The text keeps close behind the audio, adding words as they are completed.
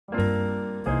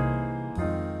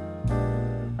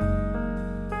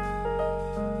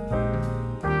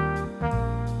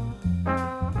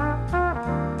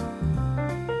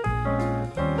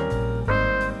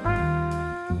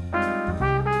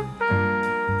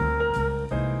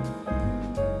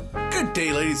Good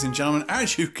day, ladies and gentlemen.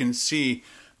 As you can see,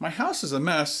 my house is a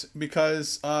mess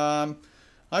because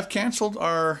I've canceled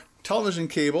our television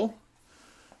cable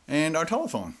and our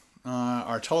telephone.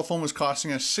 Our telephone was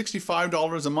costing us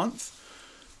 $65 a month.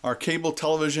 Our cable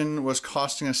television was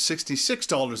costing us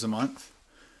 $66 a month.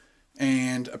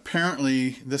 And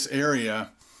apparently this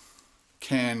area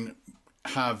can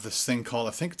have this thing called,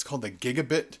 I think it's called the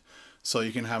gigabit. So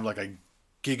you can have like a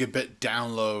gigabit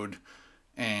download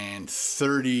and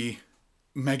 30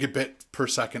 megabit per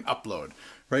second upload.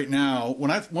 Right now,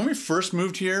 when we first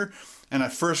moved here and I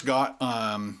first got,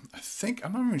 I think,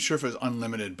 I'm not even sure if it was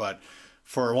unlimited, but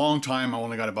for a long time I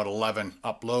only got about 11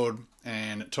 upload,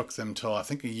 and it took them till I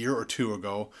think a year or two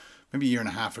ago, maybe a year and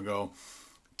a half ago,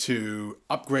 to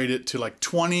upgrade it to like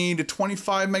 20 to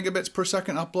 25 megabits per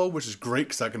second upload, which is great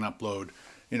because I can upload,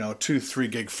 2-3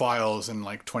 gig files in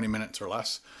like 20 minutes or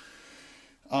less.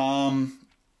 And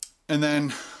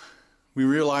then we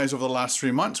realized over the last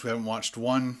 3 months we haven't watched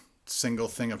one single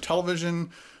thing of television.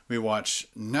 We watch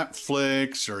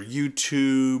Netflix or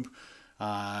YouTube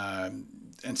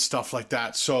and stuff like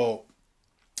that. So,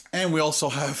 and we also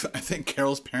have, I think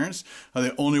Carol's parents are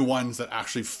the only ones that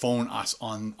actually phone us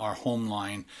on our home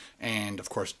line, and of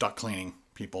course duct cleaning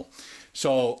people.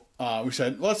 So we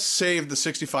said, let's save the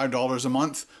 $65 a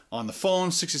month on the phone,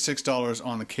 $66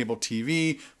 on the cable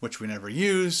TV, which we never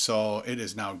use. So it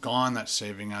is now gone. That's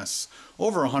saving us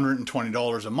over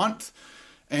 $120 a month.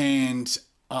 And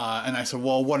I said,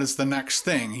 well, what is the next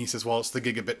thing? He says, well, it's the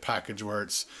gigabit package where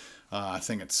it's, I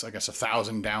guess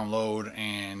 1,000 download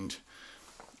and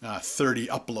 30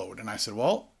 upload. And I said,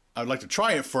 well, I'd like to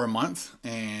try it for a month,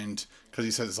 and because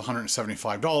he says it's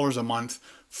 $175 a month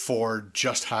for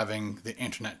just having the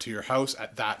internet to your house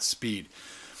at that speed.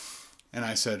 And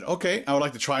I said, okay, I would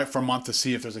like to try it for a month to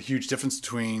see if there's a huge difference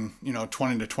between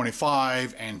 20 to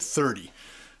 25 and 30.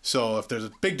 So if there's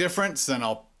a big difference, then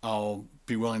I'll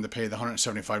be willing to pay the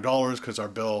 $175, because our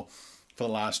bill for the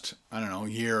last,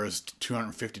 year is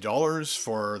 $250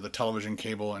 for the television,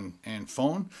 cable, and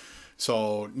phone.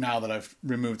 So now that I've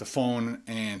removed the phone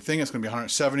and thing, it's going to be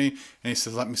 $170. And he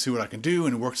says, let me see what I can do,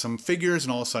 and work some figures.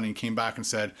 And all of a sudden he came back and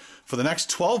said, for the next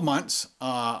 12 months,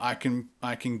 I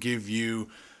can give you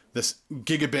this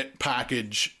gigabit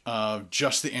package of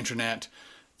just the internet,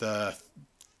 the,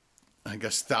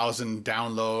 1,000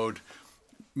 download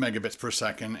megabits per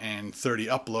second and 30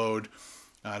 upload.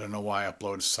 I don't know why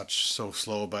upload is so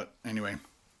slow, but anyway.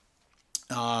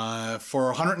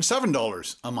 For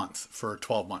 $107 a month for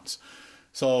 12 months.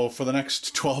 So for the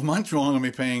next 12 months, we're only going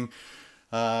to be paying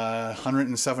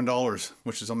 $107,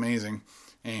 which is amazing.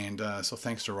 And so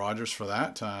thanks to Rogers for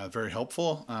that. Very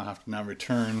helpful. I have to now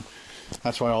return.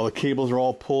 That's why all the cables are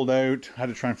all pulled out. I had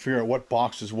to try and figure out what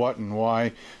box is what and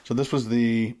why. So this was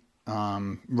the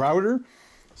router.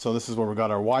 So this is where we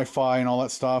got our Wi-Fi and all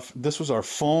that stuff. This was our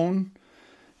phone.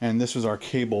 And this was our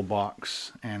cable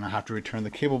box, and I have to return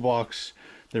the cable box,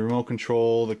 the remote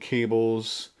control, the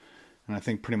cables, and I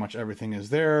think pretty much everything is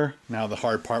there. Now the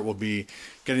hard part will be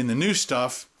getting the new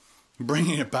stuff,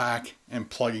 bringing it back, and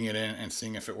plugging it in and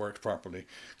seeing if it worked properly.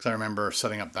 Because I remember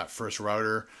setting up that first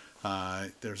router,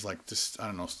 there's like just, I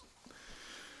don't know,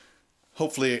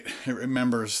 hopefully it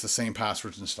remembers the same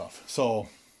passwords and stuff. So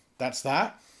that's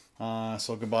that.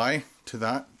 So goodbye to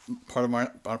that part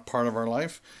of our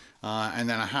life. And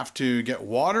then I have to get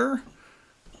water.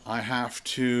 I have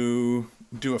to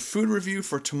do a food review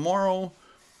for tomorrow.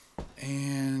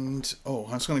 And, I'm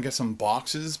just going to get some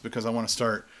boxes because I want to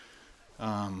start,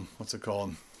 what's it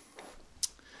called?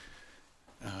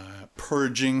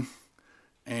 Purging.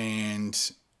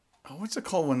 And, what's it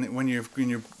called when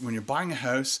you're buying a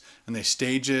house and they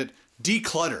stage it?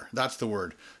 Declutter, that's the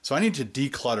word. So I need to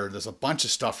declutter. There's a bunch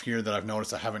of stuff here that I've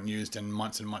noticed I haven't used in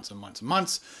months and months and months and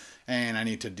months. And I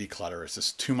need to declutter. It's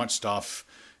just too much stuff.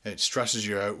 It stresses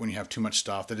you out when you have too much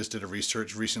stuff. They just did a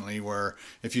research recently where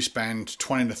if you spend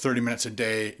 20 to 30 minutes a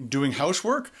day doing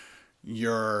housework,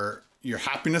 your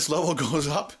happiness level goes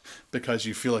up because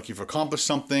you feel like you've accomplished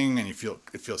something, and it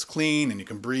feels clean and you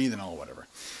can breathe and all whatever.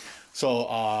 So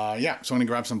yeah, so I'm gonna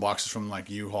grab some boxes from like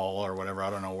U-Haul or whatever.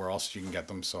 I don't know where else you can get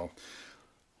them. So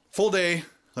full day,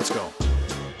 let's go.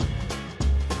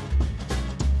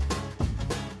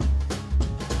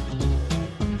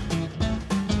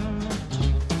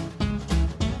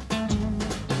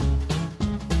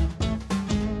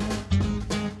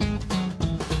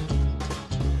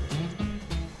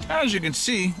 As you can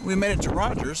see, we made it to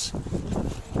Rogers,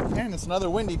 and it's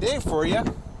another windy day for you.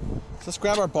 So let's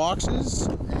grab our boxes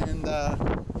and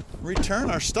return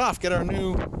our stuff. Get our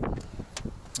new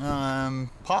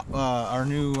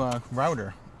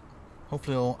router.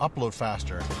 Hopefully it'll upload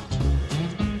faster.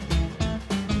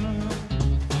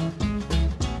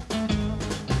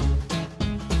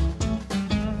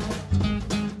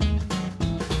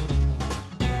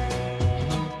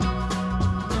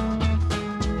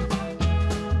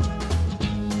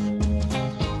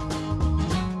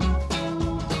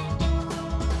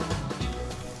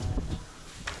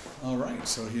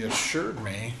 So he assured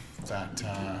me that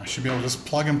I should be able to just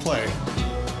plug and play.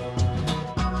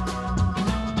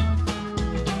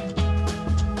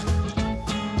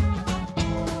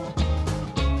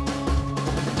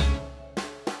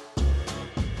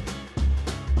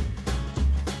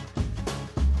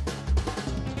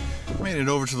 Made it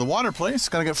over to the water place.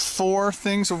 Gotta get 4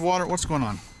 things of water. What's going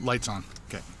on? Lights on.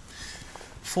 Okay.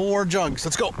 4 jugs.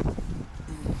 Let's go.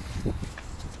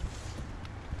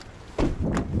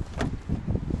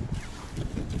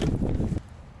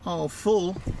 All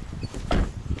full.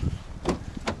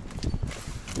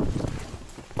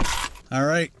 All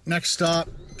right, next stop,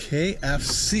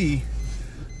 KFC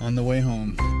on the way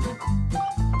home.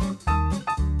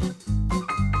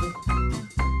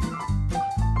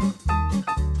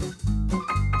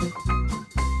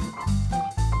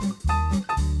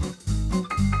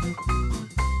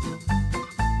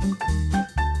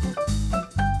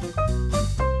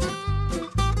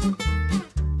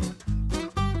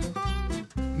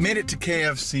 Made it to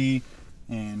KFC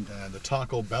and the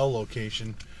Taco Bell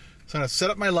location. So I'm gonna set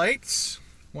up my lights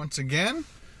once again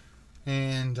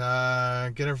and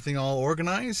get everything all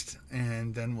organized,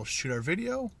 and then we'll shoot our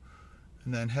video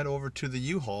and then head over to the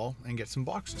U-Haul and get some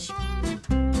boxes.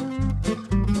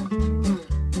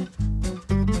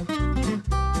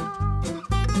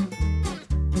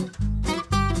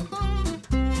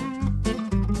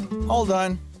 All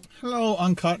done. Hello,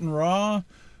 Uncut and Raw.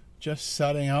 Just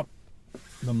setting up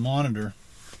the monitor.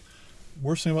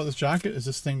 Worst thing about this jacket is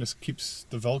this thing just keeps,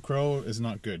 the Velcro is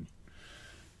not good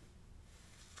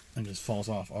and just falls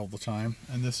off all the time,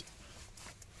 and this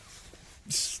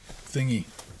thingy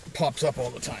pops up all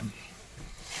the time.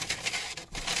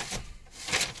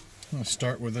 I'm gonna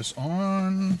start with this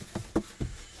on.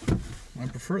 I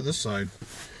prefer this side.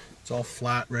 It's all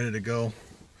flat, ready to go.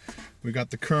 We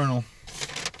got the kernel.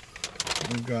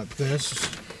 We've got this.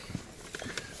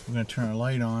 We're gonna turn our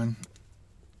light on.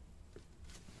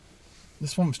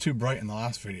 This one was too bright in the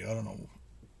last video. I don't know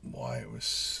why it was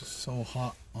so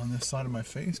hot on this side of my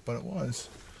face, but it was.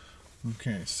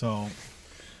 Okay, so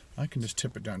I can just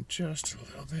tip it down just a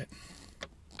little bit.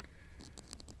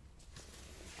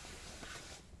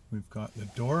 We've got the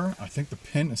door. I think the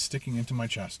pin is sticking into my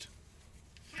chest.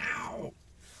 Ow!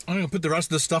 I'm gonna put the rest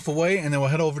of this stuff away, and then we'll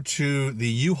head over to the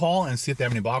U-Haul and see if they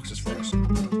have any boxes for us.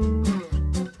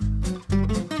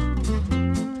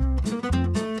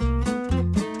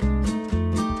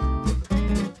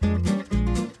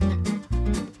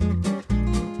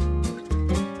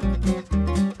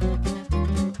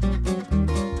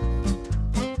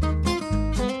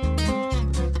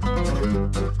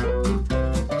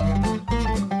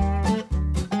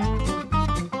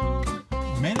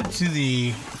 To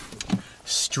the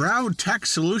Stroud Tech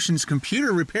Solutions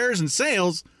computer repairs and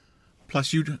sales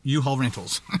plus U-Haul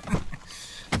rentals.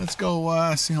 Let's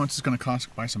go see how much it's going to cost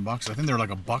to buy some boxes. I think they're like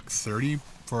 $1.30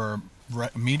 for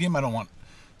medium. I don't want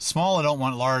small, I don't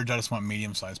want large, I just want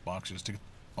medium-sized boxes to get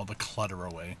all the clutter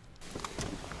away.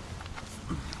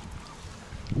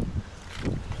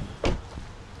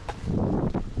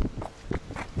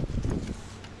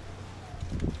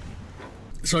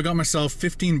 So I got myself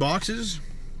 15 boxes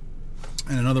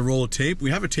and another roll of tape.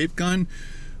 We have a tape gun.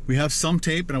 We have some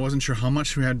tape, and I wasn't sure how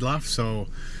much we had left, so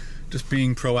just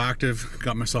being proactive,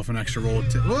 got myself an extra roll of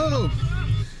tape. Whoa!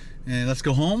 And let's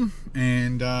go home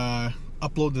and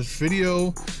upload this video,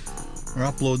 or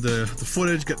upload the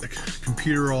footage, get the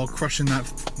computer all crushing that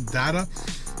data,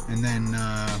 and then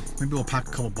maybe we'll pack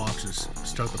a couple boxes,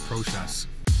 start the process.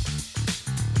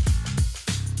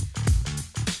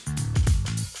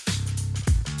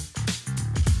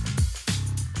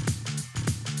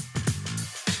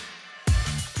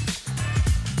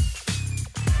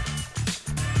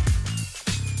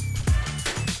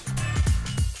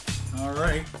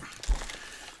 Alright,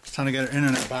 it's time to get our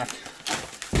internet back.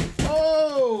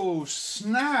 Oh,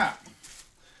 snap!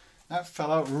 That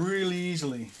fell out really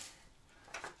easily.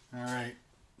 Alright,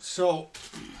 so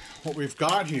what we've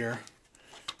got here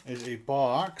is a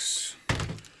box,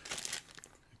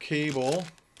 cable,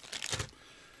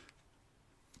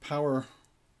 power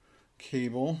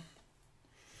cable.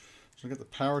 So I got the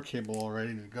power cable all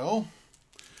ready to go.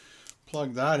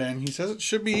 Plug that in. He says it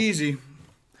should be easy.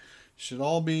 Should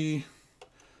all be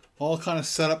kind of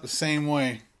set up the same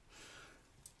way.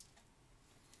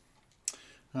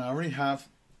 I already have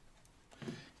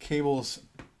cables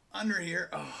under here.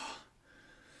 Oh.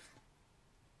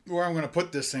 Where I'm going to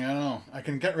put this thing, I don't know. I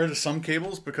can get rid of some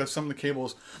cables because some of the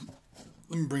cables,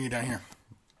 let me bring you down here.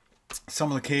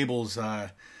 Some of the cables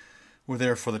were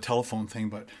there for the telephone thing,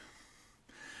 but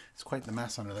it's quite the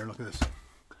mess under there. Look at this.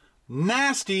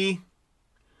 Nasty!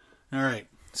 Alright,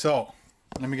 so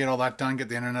let me get all that done, get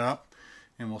the internet up,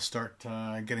 and we'll start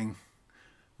getting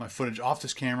my footage off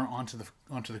this camera onto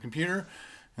the computer.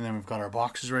 And then we've got our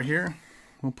boxes right here.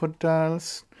 We'll put,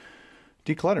 let's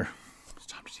declutter. It's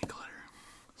time to declutter.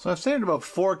 So I've saved about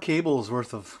 4 cables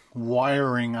worth of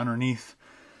wiring underneath.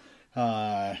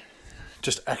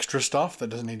 Just extra stuff that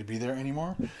doesn't need to be there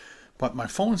anymore. But my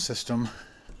phone system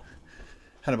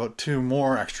had about 2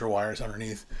 more extra wires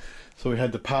underneath. So we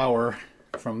had the power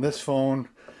from this phone,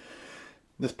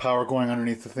 this power going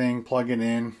underneath the thing, plug it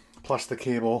in, plus the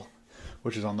cable,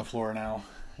 which is on the floor now.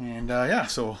 And yeah,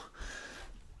 so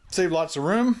saved lots of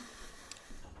room.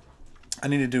 I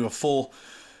need to do a full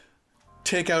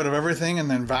take out of everything and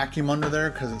then vacuum under there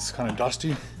because it's kind of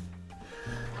dusty.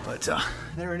 But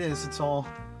there it is. It's all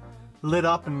lit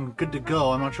up and good to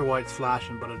go. I'm not sure why it's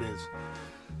flashing, but it is.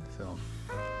 So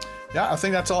yeah, I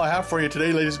think that's all I have for you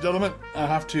today, ladies and gentlemen. I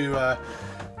have to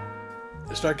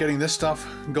start getting this stuff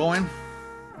going.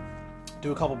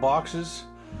 Do a couple boxes.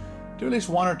 Do at least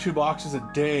 1 or 2 boxes a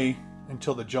day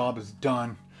until the job is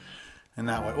done. And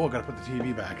that way, oh, I gotta put the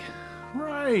TV back.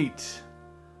 Right.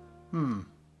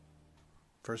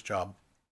 First job.